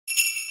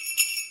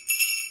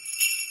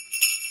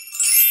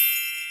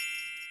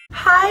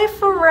Hi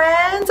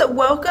friends,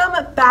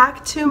 welcome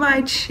back to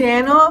my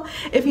channel.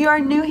 If you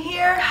are new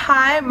here,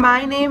 hi,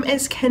 my name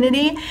is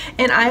Kennedy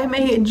and I am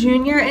a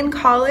junior in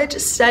college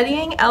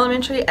studying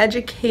elementary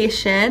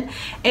education,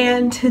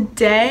 and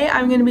today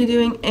I'm going to be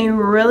doing a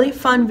really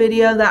fun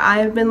video that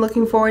I have been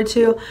looking forward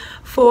to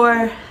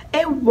for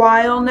a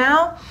while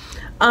now.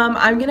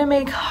 I'm gonna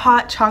make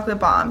hot chocolate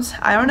bombs.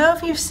 I don't know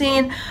if you've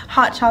seen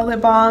hot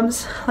chocolate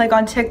bombs like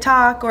on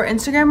TikTok or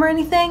Instagram or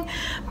anything,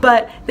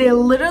 but they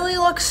literally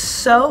look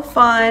so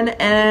fun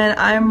and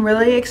I'm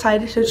really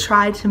excited to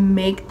try to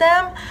make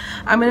them.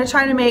 I'm gonna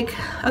try to make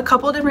a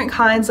couple different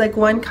kinds, like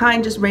one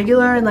kind just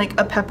regular and like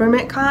a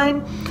peppermint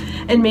kind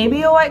and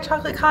maybe a white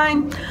chocolate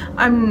kind.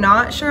 I'm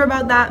not sure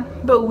about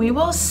that, but we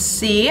will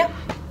see.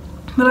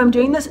 But I'm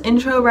doing this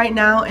intro right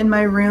now in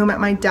my room at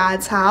my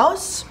dad's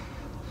house.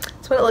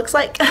 What it looks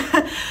like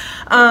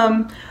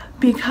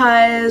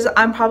because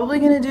I'm probably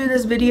gonna do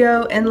this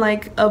video in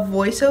like a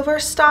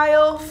voiceover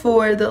style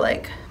for the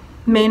like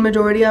main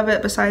majority of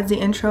it, besides the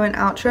intro and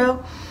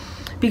outro,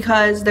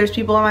 because there's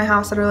people in my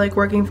house that are like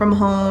working from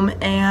home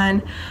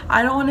and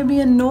I don't want to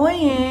be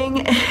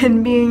annoying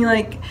and being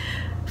like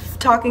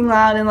talking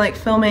loud and like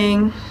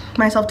filming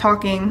myself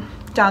talking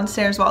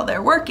downstairs while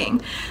they're working.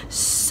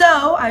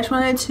 So I just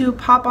wanted to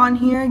pop on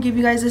here, give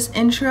you guys this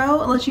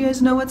intro, let you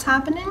guys know what's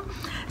happening.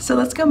 So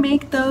let's go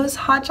make those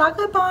hot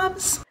chocolate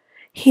bombs.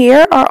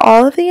 Here are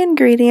all of the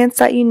ingredients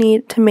that you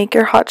need to make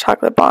your hot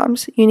chocolate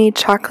bombs. You need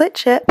chocolate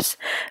chips,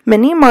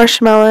 mini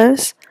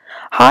marshmallows,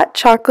 hot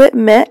chocolate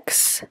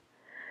mix,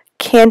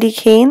 candy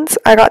canes.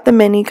 I got the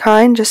mini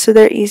kind just so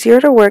they're easier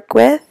to work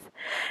with,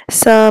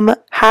 some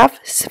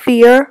half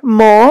sphere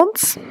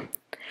molds,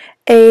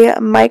 a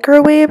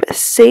microwave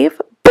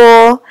safe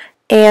bowl,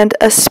 and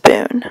a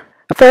spoon.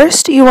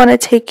 First, you want to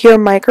take your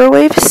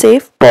microwave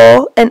safe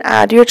bowl and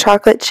add your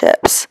chocolate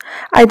chips.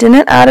 I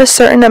didn't add a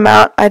certain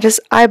amount, I just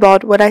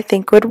eyeballed what I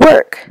think would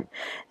work.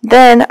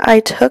 Then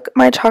I took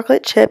my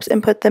chocolate chips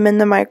and put them in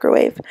the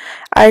microwave.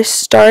 I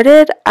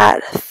started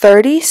at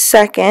 30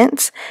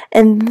 seconds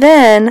and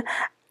then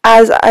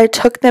as I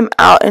took them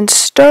out and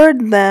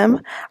stirred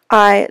them,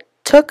 I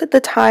took the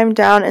time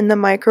down in the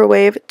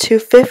microwave to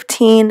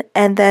 15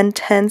 and then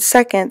 10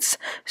 seconds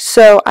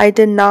so I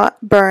did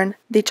not burn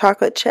the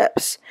chocolate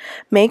chips.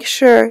 Make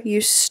sure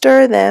you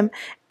stir them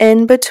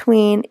in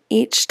between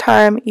each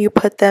time you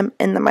put them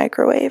in the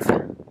microwave.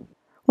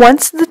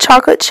 Once the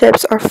chocolate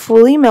chips are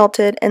fully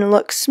melted and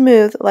look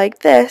smooth like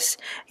this,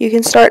 you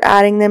can start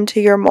adding them to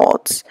your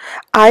molds.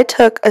 I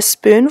took a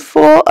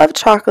spoonful of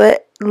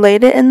chocolate,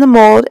 laid it in the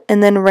mold,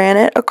 and then ran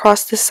it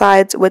across the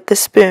sides with the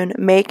spoon,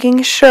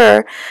 making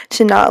sure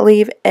to not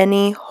leave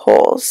any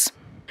holes.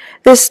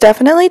 This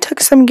definitely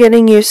took some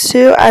getting used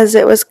to as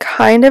it was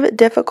kind of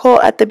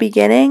difficult at the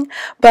beginning,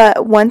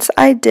 but once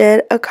I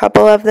did a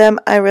couple of them,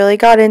 I really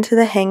got into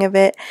the hang of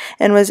it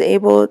and was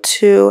able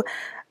to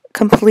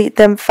complete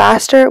them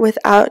faster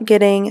without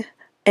getting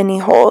any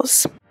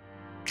holes.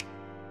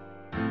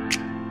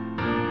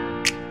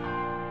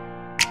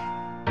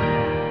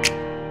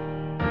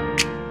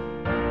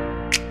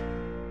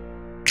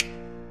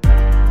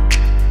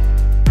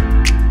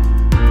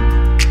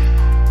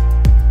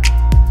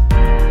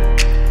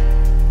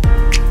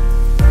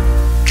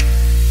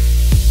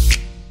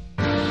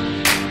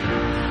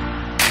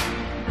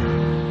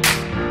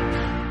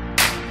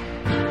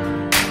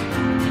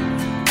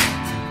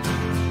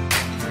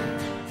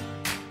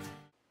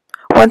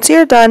 Once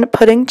you're done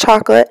putting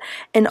chocolate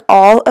in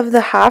all of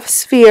the half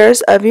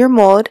spheres of your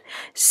mold,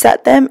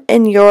 set them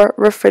in your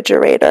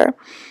refrigerator.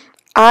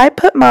 I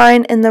put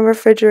mine in the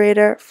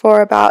refrigerator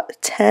for about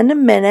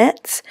 10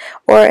 minutes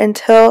or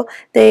until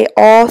they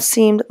all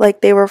seemed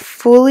like they were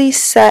fully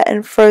set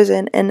and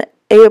frozen and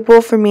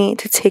able for me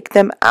to take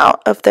them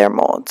out of their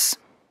molds.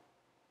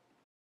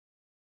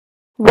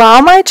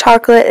 While my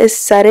chocolate is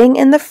setting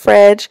in the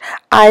fridge,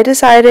 I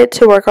decided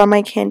to work on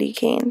my candy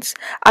canes.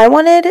 I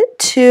wanted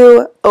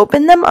to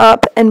open them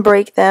up and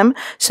break them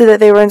so that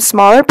they were in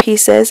smaller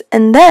pieces,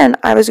 and then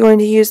I was going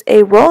to use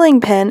a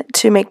rolling pin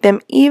to make them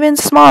even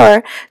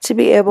smaller to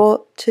be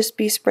able to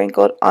be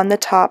sprinkled on the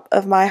top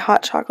of my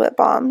hot chocolate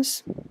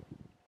bombs.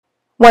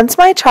 Once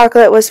my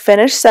chocolate was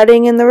finished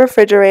setting in the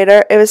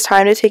refrigerator, it was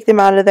time to take them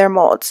out of their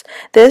molds.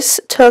 This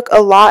took a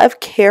lot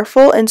of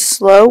careful and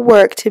slow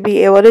work to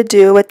be able to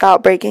do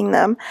without breaking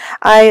them.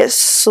 I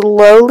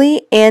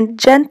slowly and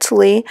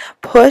gently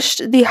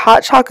pushed the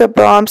hot chocolate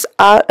bombs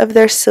out of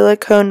their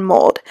silicone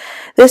mold.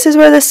 This is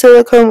where the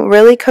silicone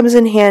really comes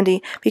in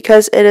handy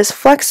because it is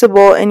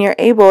flexible and you're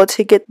able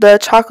to get the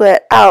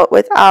chocolate out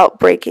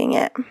without breaking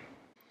it.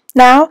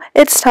 Now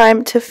it's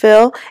time to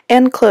fill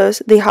and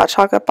close the hot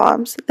chocolate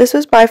bombs. This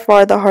was by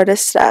far the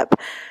hardest step.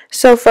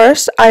 So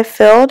first I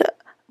filled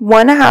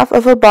 1/2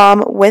 of a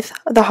bomb with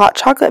the hot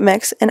chocolate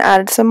mix and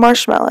added some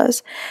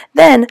marshmallows.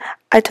 Then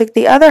I took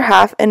the other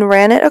half and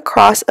ran it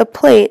across a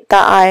plate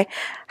that I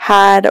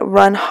had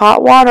run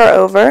hot water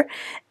over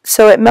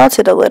so it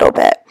melted a little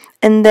bit.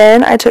 And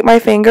then I took my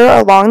finger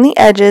along the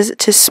edges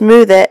to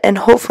smooth it and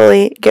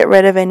hopefully get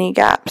rid of any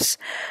gaps.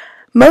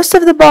 Most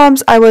of the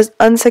bombs I was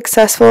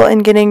unsuccessful in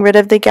getting rid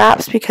of the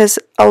gaps because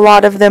a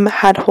lot of them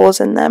had holes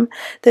in them.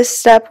 This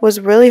step was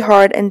really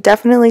hard and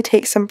definitely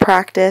takes some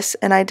practice,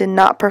 and I did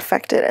not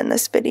perfect it in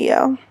this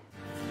video.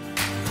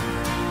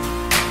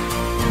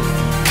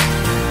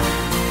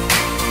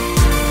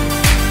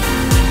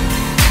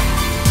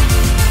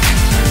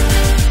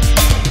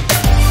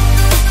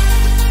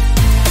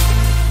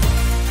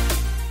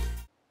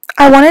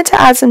 I wanted to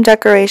add some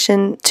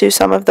decoration to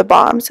some of the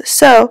bombs,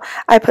 so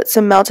I put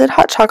some melted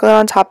hot chocolate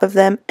on top of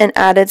them and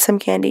added some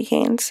candy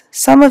canes.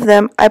 Some of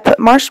them I put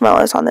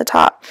marshmallows on the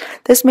top.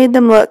 This made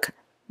them look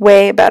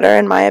way better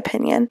in my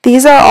opinion.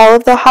 These are all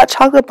of the hot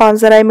chocolate bombs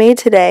that I made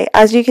today.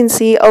 As you can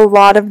see, a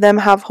lot of them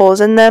have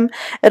holes in them.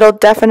 It'll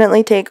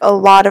definitely take a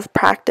lot of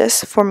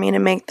practice for me to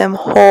make them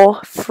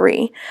hole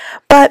free.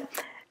 But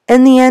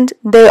in the end,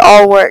 they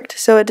all worked,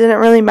 so it didn't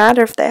really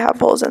matter if they have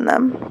holes in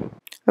them.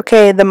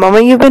 Okay, the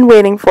moment you've been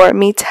waiting for,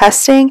 me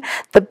testing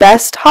the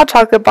best hot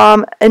chocolate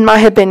bomb, in my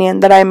opinion,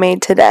 that I made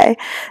today.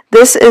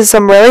 This is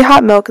some really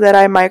hot milk that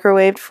I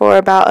microwaved for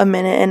about 1.5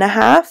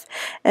 minutes,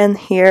 and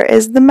here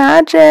is the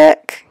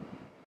magic.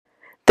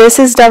 This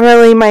is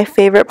definitely my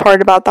favorite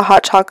part about the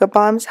hot chocolate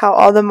bombs, how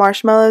all the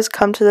marshmallows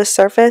come to the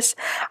surface.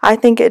 I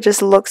think it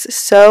just looks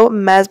so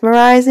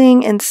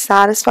mesmerizing and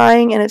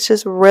satisfying, and it's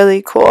just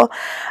really cool.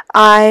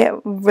 I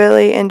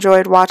really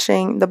enjoyed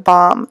watching the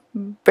bomb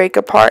break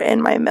apart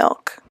in my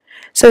milk.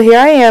 So here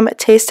I am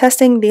taste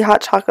testing the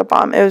hot chocolate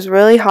bomb. It was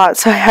really hot,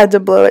 so I had to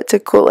blow it to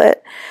cool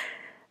it.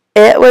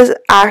 It was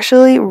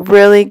actually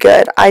really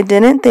good. I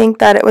didn't think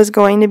that it was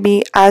going to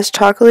be as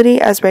chocolatey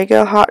as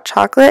regular hot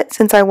chocolate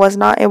since I was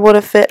not able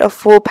to fit a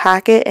full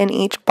packet in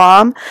each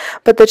bomb,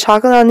 but the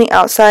chocolate on the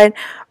outside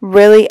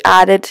really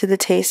added to the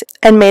taste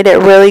and made it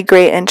really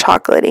great and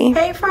chocolatey.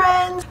 Hey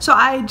friends! So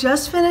I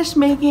just finished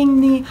making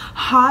the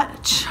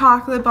hot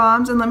chocolate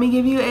bombs, and let me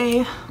give you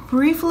a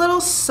brief little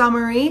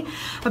summary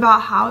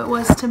about how it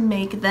was to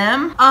make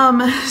them.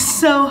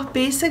 So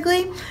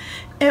basically,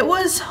 it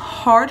was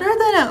harder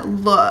than it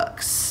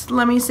looks.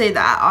 Let me say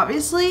that.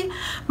 Obviously,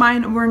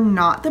 mine were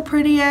not the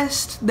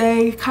prettiest.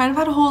 They kind of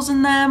had holes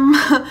in them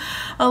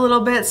a little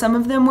bit. Some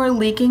of them were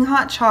leaking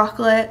hot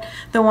chocolate.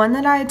 The one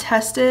that I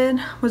tested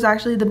was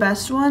actually the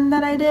best one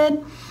that I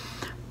did.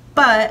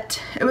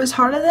 But it was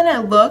harder than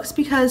it looks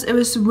because it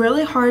was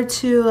really hard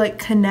to like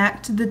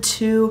connect the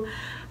two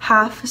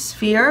half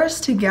spheres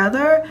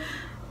together,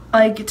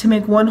 like to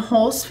make one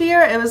whole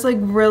sphere. It was like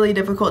really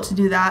difficult to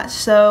do that.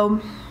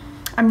 So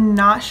I'm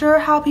not sure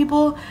how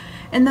people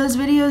in those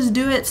videos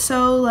do it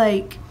so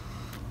like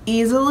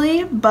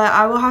easily, but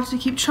I will have to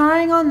keep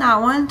trying on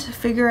that one to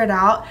figure it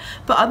out.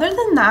 But other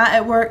than that,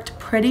 it worked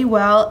pretty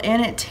well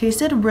and it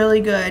tasted really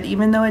good.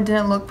 Even though it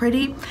didn't look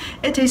pretty,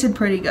 it tasted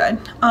pretty good.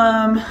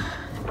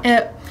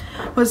 It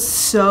was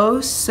so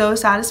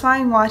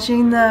satisfying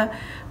watching the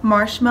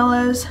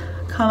marshmallows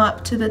come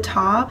up to the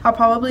top. I'll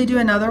probably do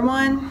another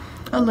one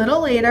a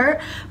little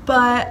later,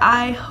 but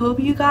I hope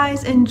you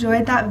guys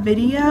enjoyed that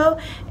video,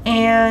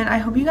 and I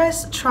hope you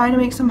guys try to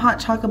make some hot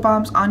chocolate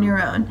bombs on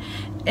your own.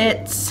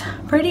 It's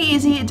pretty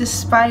easy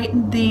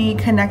despite the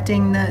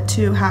connecting the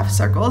two half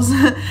circles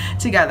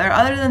together.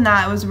 Other than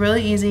that, it was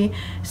really easy.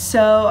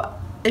 So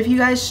if you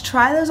guys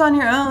try those on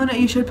your own,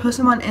 you should post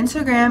them on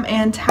Instagram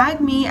and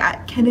tag me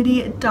at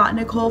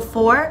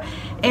kennedy.nicole4.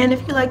 And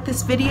if you like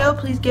this video,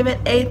 please give it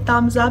a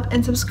thumbs up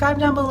and subscribe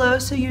down below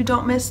so you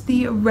don't miss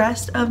the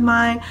rest of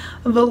my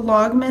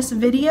Vlogmas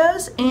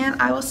videos.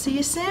 And I will see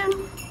you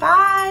soon.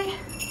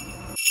 Bye!